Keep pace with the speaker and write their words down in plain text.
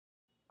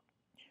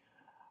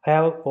I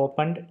have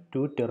opened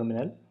two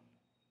terminal.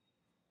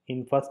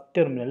 In first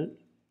terminal,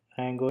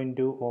 I am going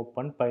to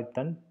open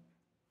Python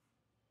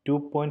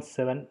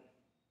 2.7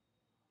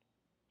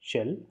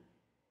 shell.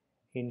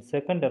 In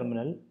second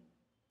terminal,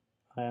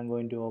 I am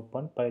going to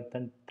open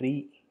Python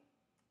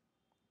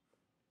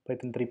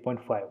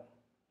 3.5.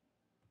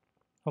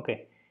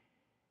 Okay.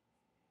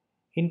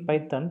 In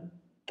Python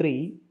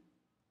 3,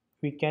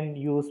 we can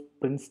use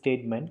print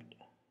statement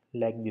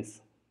like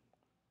this.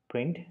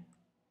 Print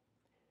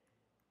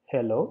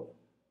hello,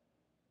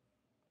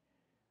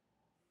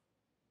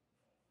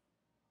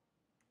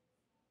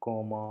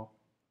 comma,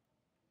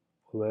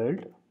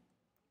 world,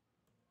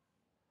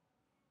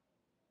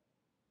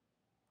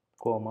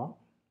 comma,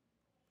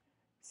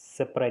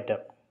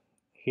 separator.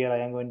 Here I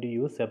am going to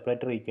use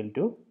separator equal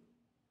to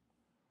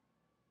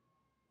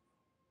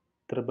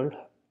triple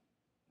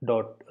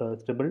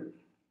triple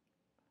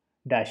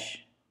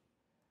dash,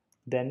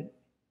 then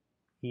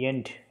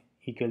end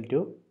equal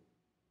to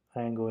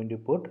I am going to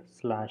put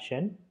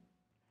 /n/n.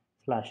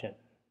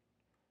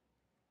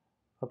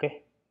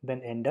 Okay,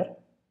 then enter.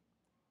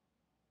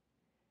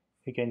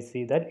 You can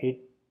see that it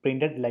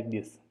printed like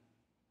this.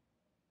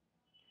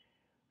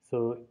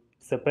 So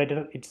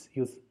separator it's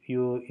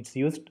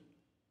used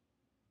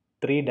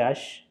 3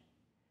 dash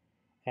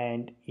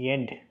and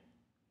end.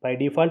 By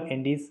default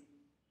end is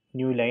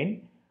new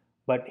line,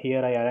 but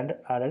here I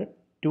added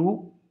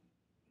two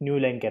new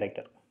line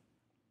character.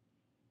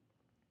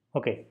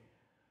 Okay,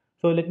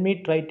 so let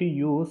me try to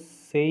use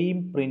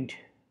same print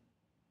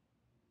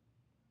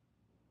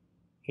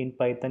in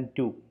Python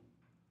 2.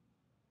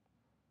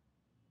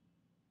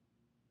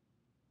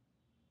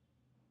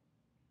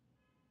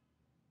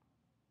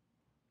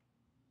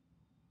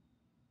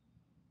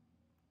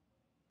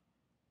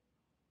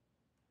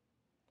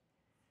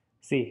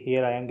 See,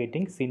 here I am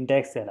getting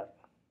syntax error.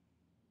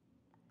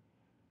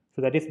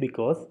 So that is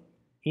because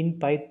in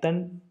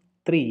Python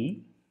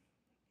 3,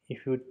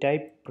 if you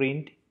type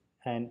print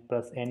and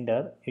press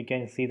enter, you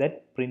can see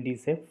that print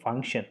is a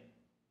function.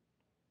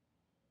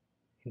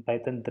 In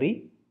Python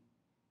 3,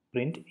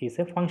 print is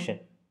a function.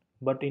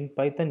 But in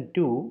Python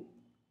 2,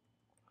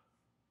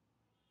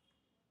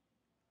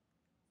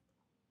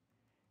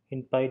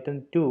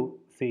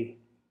 see,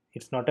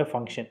 it's not a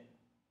function.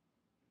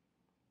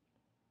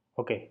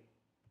 Okay.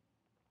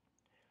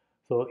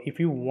 So if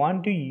you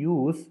want to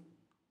use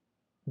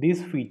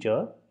this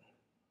feature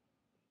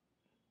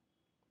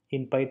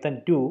in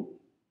Python 2,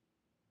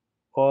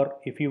 or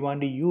if you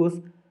want to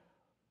use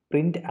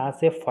print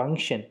as a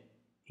function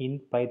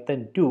in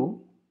Python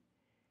 2,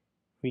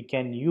 we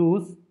can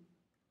use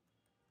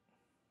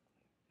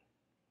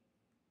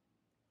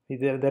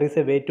there is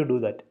a way to do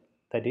that.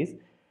 That is,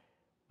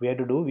 we have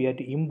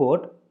to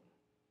import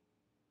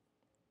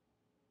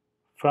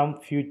from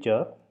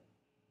future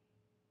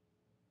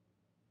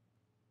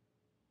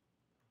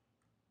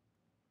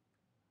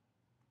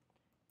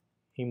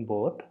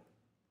import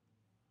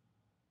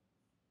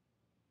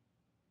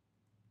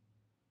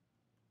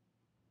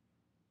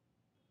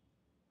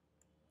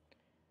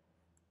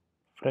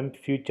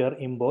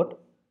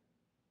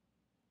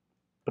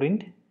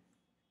print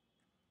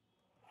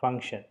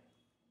function.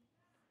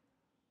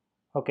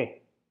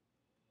 Okay,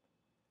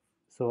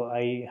 so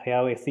I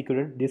have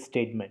executed this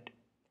statement.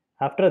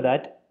 After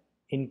that,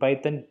 in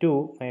Python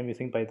 2, I am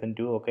using Python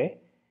 2. Okay,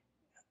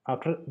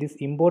 after this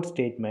import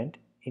statement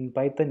in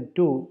Python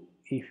 2,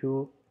 if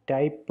you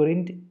type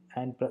print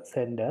and press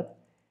enter,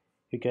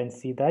 you can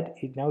see that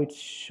now it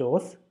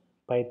shows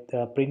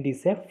print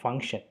is a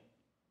function.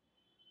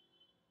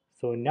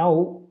 So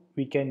now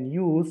we can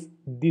use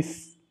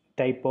this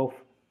type of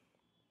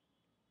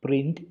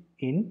print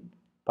in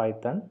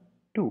Python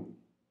 2,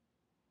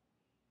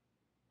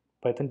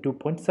 Python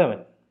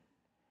 2.7.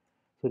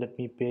 So let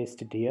me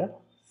paste it here.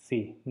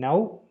 See,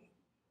 now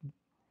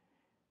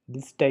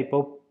this type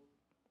of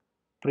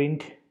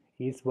print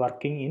is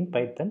working in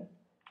Python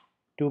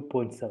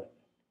 2.7.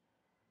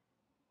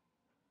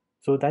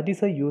 So that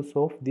is a use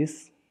of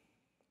this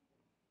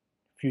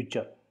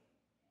future.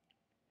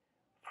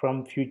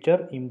 From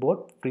future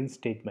import print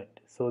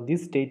statement. So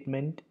this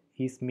statement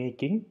is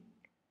making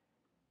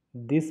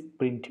this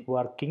print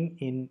working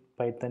in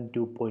Python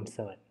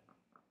 2.7.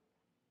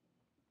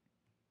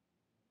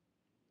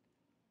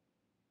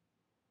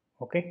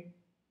 Okay.